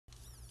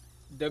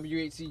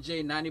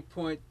WHCJ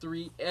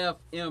 90.3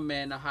 FM,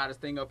 man, the hottest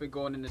thing up and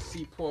going in the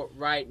Seaport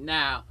right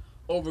now.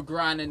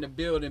 Overgrind in the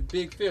building.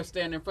 Bigfifth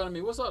standing in front of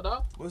me. What's up,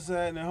 dog? What's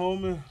happening,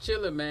 homie?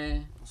 Chilling,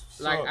 man. What's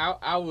Like up?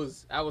 I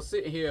was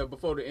sitting here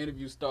before the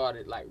interview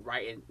started, like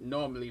writing.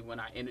 Normally, when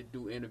I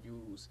do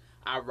interviews,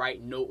 I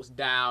write notes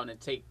down and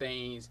take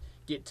things,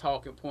 get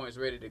talking points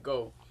ready to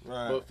go.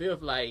 Right. But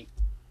Fifth, like,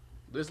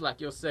 this is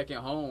like your second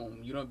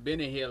home. You done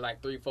been in here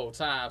like 3-4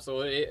 times,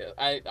 so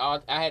I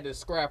had to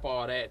scrap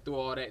all that, threw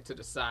all that to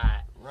the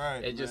side,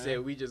 Right. and just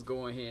said we just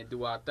go in here and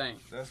do our thing.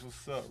 That's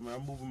what's up, man.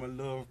 I'm moving my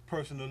little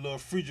personal little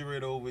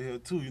refrigerator over here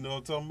too. You know what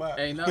I'm talking about?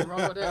 Ain't nothing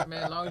wrong with that,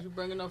 man. As long as you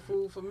bring enough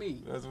food for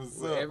me. That's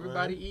what's up.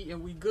 Everybody man.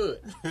 eating, we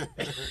good.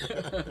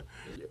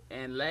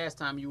 And last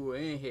time you were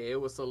in here,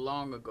 it was so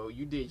long ago.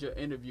 You did your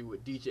interview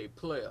with DJ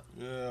Player.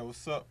 Yeah.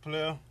 What's up,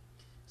 player?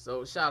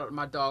 So shout out to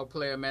my dog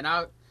Player, man.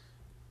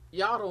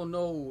 Y'all don't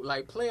know,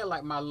 like Player,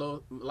 like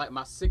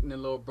my sickening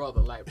little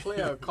brother. Like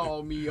Player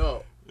called me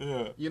up.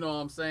 Yeah. You know what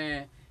I'm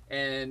saying?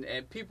 And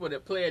people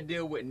that Player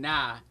deal with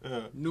now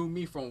knew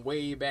me from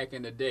way back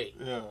in the day.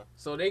 Yeah.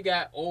 So they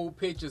got old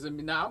pictures of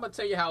me. Now, I'm going to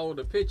tell you how old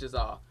the pictures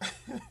are.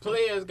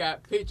 Players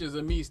got pictures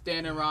of me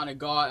standing around in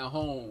Garden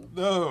Home.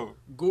 No.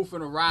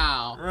 Goofing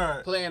around.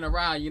 Right. Playing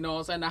around, you know what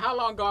I'm saying? Now, how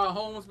long Garden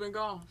Home's been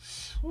gone?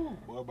 Whew,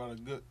 boy, about a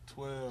good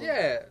 12.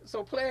 Yeah.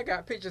 So Player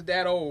got pictures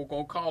that old.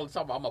 Going to call and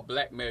talk about, I'm going to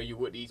blackmail you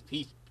with these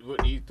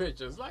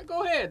pictures. Like,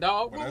 go ahead,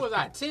 dog. What was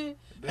I, 10?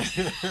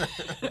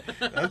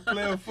 That's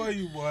Player for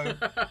you, boy.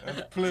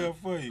 That's Player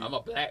for you. I'm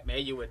going to blackmail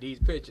you with these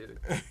pictures.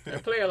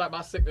 And Player like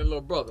my sickening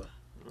little brother.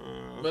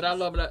 But I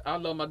love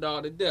my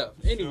dog to death.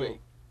 Anyway,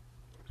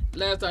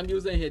 last time you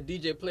was in here,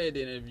 DJ Player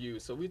did an interview.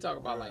 So we talk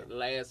about like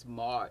last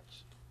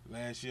March.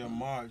 Last year,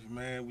 March,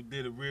 man, we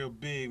did it real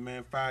big,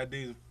 man. 5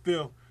 days of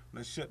filth.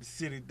 I shut the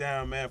city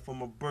down, man, for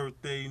my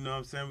birthday. You know what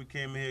I'm saying? We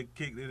came in here,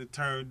 kicked it, and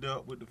turned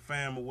up with the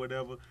fam or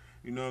whatever.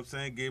 You know what I'm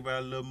saying? Gave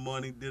out a little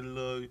money, did a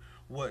little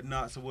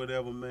whatnots or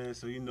whatever, man.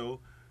 So, you know,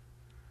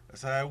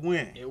 that's how it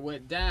went. It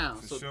went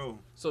down. For sure.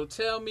 So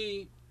tell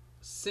me,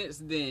 since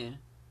then,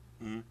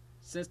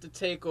 since the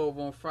takeover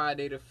on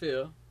Friday the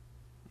 5th,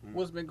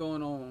 what's been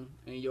going on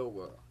in your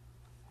world?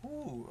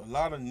 Ooh, a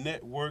lot of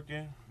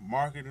networking,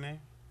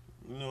 marketing,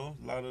 you know,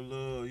 a lot of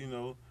little, you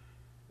know,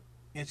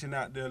 inching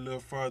out there a little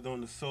further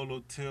on the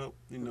solo tip,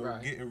 you know,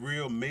 getting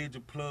real major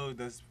plugs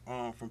that's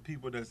from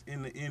people that's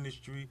in the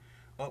industry,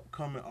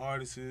 upcoming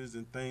artists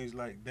and things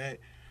like that.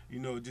 You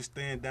know, just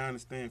staying down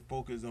and staying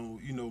focused on,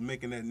 you know,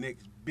 making that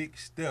next big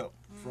step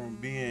from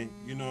being,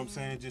 you know what I'm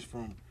saying, just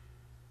from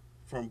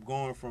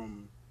going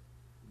from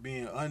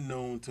being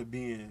unknown to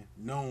being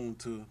known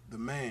to the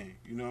man.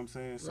 You know what I'm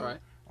saying? So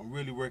I'm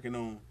really working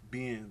on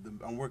being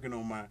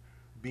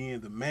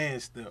the man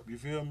step. You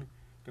feel me?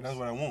 Cause that's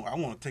what I want. I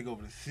want to take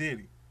over the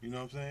city. You know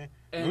what I'm saying?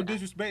 And no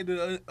disrespect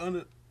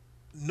to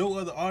no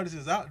other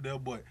artists out there,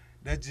 but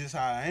that's just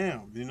how I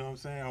am. You know what I'm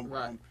saying?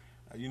 I'm,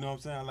 you know what I'm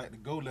saying? I like to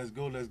go. Let's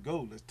go. Let's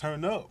go. Let's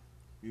turn up.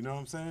 You know what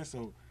I'm saying?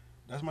 So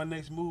that's my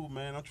next move,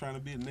 man. I'm trying to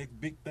be the next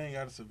big thing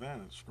out of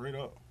Savannah, straight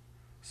up.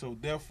 So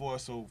therefore,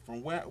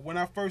 from when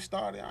I first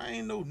started, I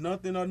ain't know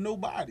nothing or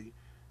nobody.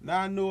 Now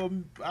I know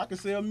I can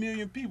say 1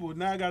 million people.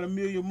 Now I got 1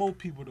 million more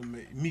people to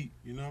meet.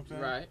 You know what I'm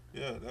saying? Right.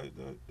 Yeah,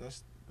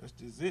 that's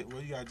just it.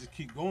 Well, you gotta just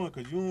keep going,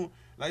 cause you don't,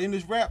 like in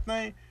this rap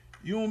thing,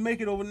 you don't make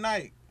it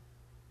overnight.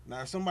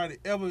 Now if somebody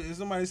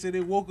said they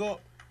woke up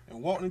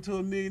and walked into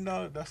 $1 million,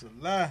 that's a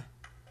lie.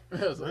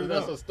 That's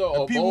a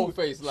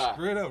bold-faced lie.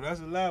 Straight up, that's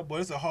a lie, but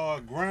it's a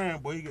hard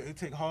grind, boy. It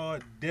take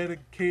hard,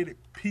 dedicated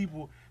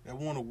people that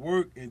want to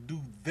work and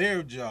do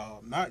their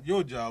job, not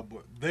your job,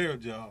 but their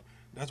job.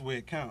 That's where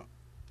it counts.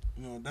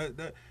 You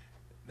know,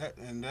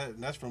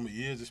 that's from a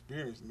year's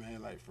experience,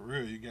 man. Like, for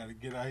real, you got to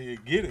get out here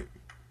and get it.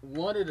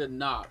 One of the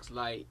knocks,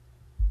 like,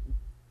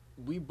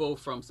 we both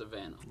from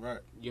Savannah. Right.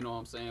 You know what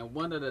I'm saying?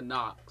 One of the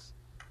knocks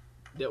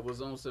that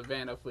was on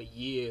Savannah for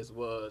years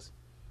was,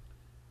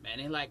 man,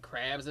 they like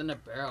crabs in the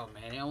barrel,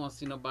 man. They don't want to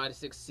see nobody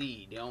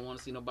succeed. They don't want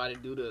to see nobody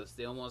do this.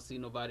 They don't want to see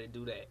nobody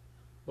do that.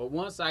 But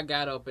once I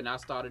got up and I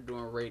started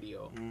doing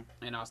radio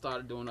and I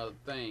started doing other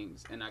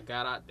things and I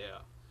got out there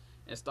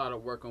and started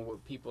working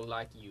with people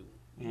like you,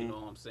 you know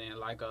what I'm saying,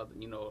 like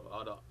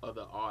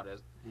other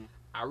artists,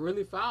 I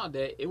really found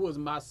that it was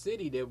my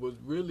city that was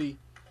really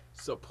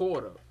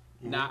supportive.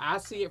 Now, I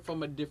see it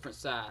from a different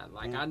side.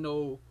 Like, I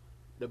know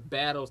the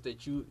battles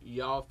that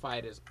y'all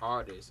fight as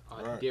artists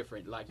are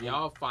different. Like,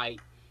 y'all fight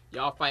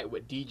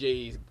with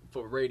DJs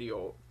for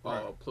radio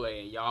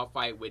play, and y'all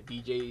fight with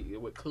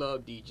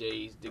club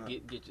DJs to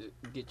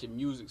get your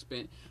music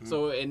spent.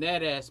 So in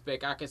that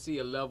aspect, I can see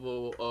a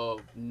level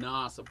of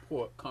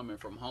non-support coming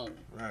from home.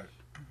 Right.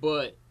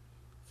 But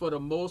for the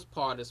most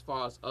part, as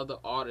far as other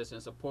artists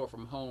and support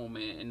from home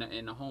and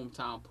the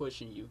hometown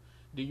pushing you,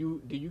 do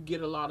you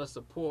get a lot of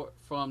support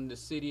from the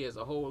city as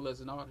a whole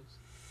as an artist?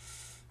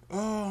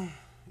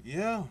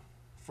 Yeah,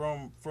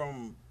 from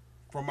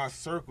my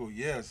circle,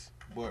 yes,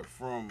 but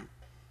from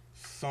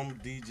some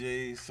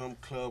DJs, some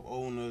club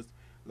owners,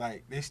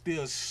 like, they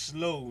still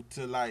slow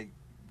to like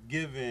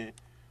giving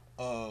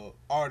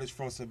artists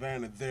from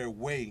Savannah their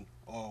way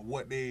or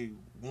what they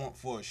want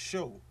for a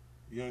show.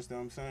 You understand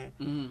what I'm saying?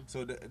 Mm-hmm.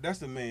 So that's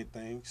the main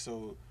thing.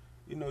 So,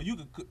 you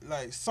could,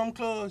 like, some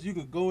clubs, you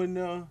can go in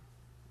there,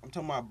 I'm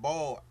talking about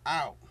ball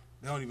out.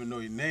 They don't even know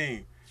your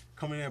name.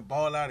 Come in there,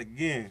 ball out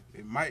again.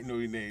 They might know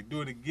your name.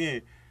 Do it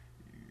again.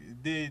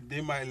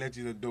 They might let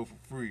you the door for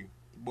free.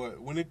 But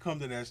when it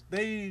comes to that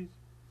stage,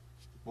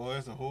 boy,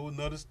 it's a whole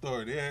nother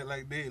story. They act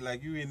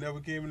like you ain't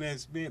never came in there and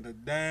spent a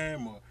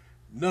dime or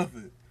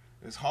nothing.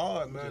 It's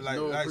hard, man.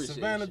 Like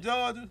Savannah,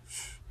 Georgia,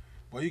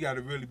 boy, you got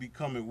to really be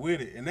coming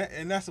with it.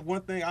 And that's the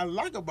one thing I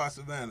like about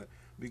Savannah,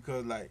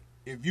 because, like,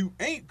 if you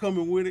ain't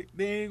coming with it,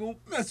 they ain't gonna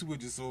mess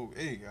with you. So,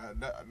 hey,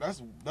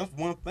 that's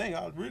one thing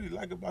I really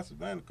like about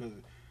Savannah, because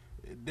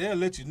they'll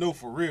let you know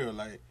for real,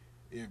 like,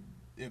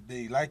 if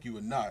they like you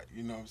or not.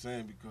 You know what I'm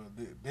saying?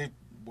 Because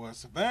boy,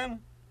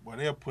 Savannah, boy,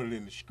 they'll put it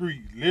in the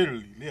street,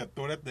 literally. They'll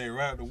throw that thing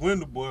right out the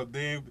window, boy, if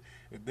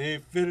they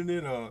ain't fitting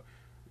it, or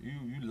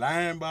you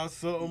lying about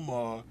something,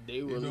 or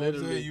they will, you know literally, what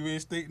I'm saying, you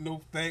ain't stating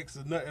no facts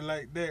or nothing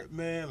like that,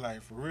 man.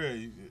 Like, for real,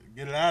 you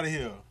get it out of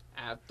here.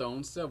 I've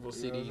thrown several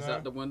CDs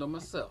out the window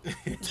myself.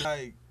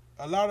 Like,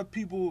 a lot of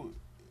people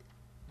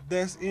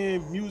that's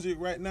in music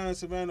right now in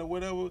Savannah,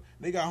 whatever,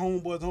 they got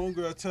homeboys,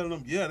 homegirls telling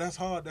them, yeah, that's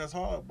hard,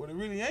 but it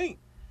really ain't.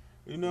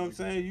 You know what I'm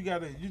saying?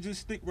 You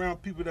just stick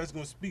around people that's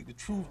gonna speak the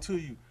truth to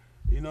you.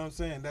 You know what I'm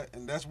saying?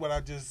 That's what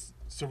I just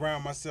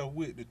surround myself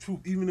with, the truth,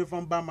 even if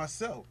I'm by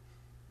myself.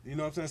 You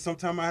know what I'm saying?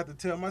 Sometimes I have to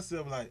tell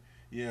myself, like,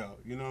 yeah,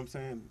 you know what I'm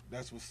saying,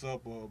 that's what's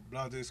up, or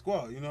Blase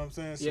Squad, you know what I'm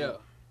saying? So, yeah.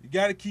 You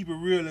got to keep it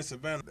real in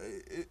Savannah.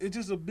 It's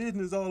just a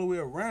business all the way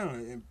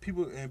around, and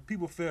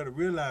people fail to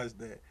realize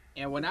that.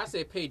 And when I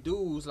say pay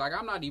dues, like,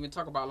 I'm not even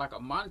talking about like a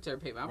monetary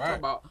payment. I'm talking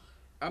about,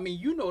 I mean,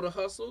 you know the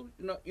hustle.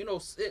 You know,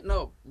 sitting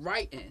up,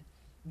 writing,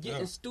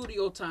 getting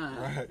studio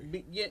time,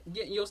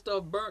 getting your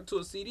stuff burnt to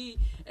a CD,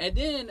 and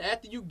then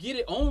after you get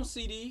it on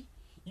CD,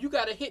 you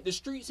got to hit the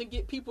streets and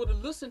get people to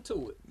listen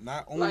to it.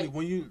 Not only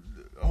when you...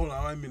 Hold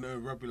on, I didn't mean to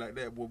interrupt you like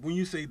that. But when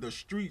you say the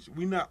streets,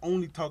 we not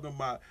only talking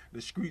about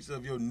the streets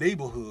of your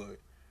neighborhood.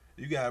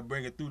 You got to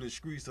bring it through the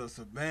streets of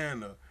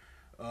Savannah,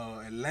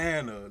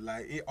 Atlanta,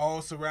 like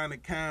all surrounding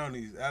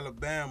counties,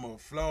 Alabama,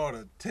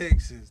 Florida,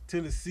 Texas,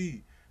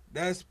 Tennessee.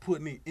 That's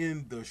putting it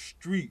in the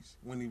streets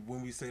when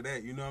we say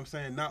that. You know what I'm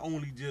saying? Not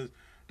only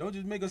don't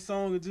just make a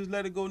song and just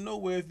let it go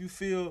nowhere if you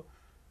feel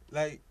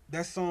like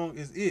that song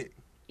is it.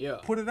 Yeah.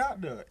 Put it out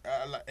there.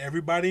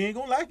 Everybody ain't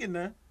going to like it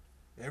now.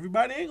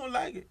 Everybody ain't gonna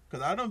like it,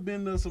 cause I done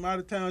been to some out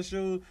of town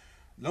shows,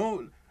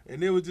 and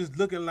they were just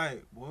looking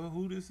like, well,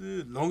 who this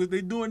is? Long as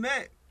they doing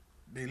that,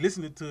 they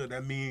listening to it.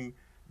 That mean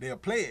they'll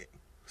play it.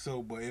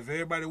 So, but if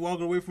everybody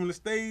walking away from the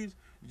stage,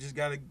 you just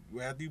gotta,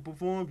 after you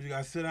perform, you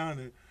gotta sit down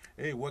and,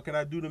 hey, what can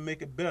I do to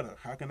make it better?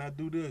 How can I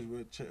do this?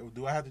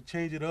 Do I have to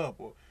change it up?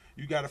 Or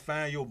you gotta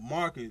find your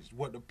markets,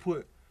 what to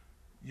put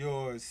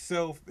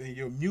yourself and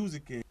your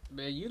music in.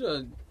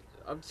 Man,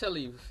 I'm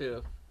telling you,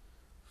 Phil.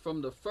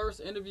 From the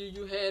first interview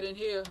you had in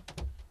here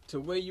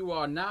to where you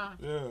are now,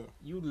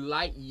 you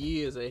light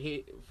years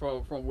ahead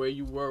from where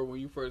you were when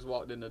you first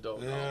walked in the door.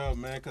 Yeah,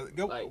 man. Cause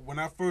when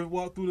I first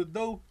walked through the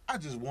door, I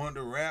just wanted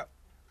to rap.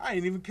 I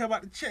ain't even care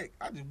about the check.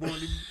 I just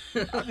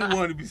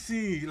wanted to be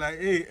seen. Like,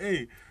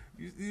 hey,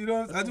 you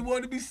know, I just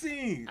wanted to be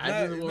seen.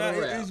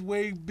 It's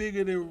way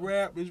bigger than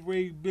rap. It's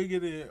way bigger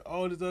than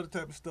all this other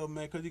type of stuff,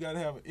 man. Cause you gotta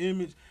have an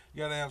image,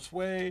 you gotta have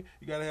swag,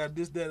 you gotta have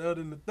this, that,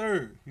 other, and the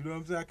third. You know what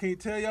I'm saying? I can't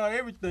tell y'all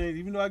everything,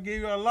 even though I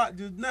gave y'all a lot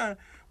just now.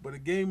 But the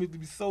game is to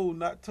be sold,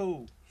 not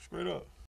told. Straight up.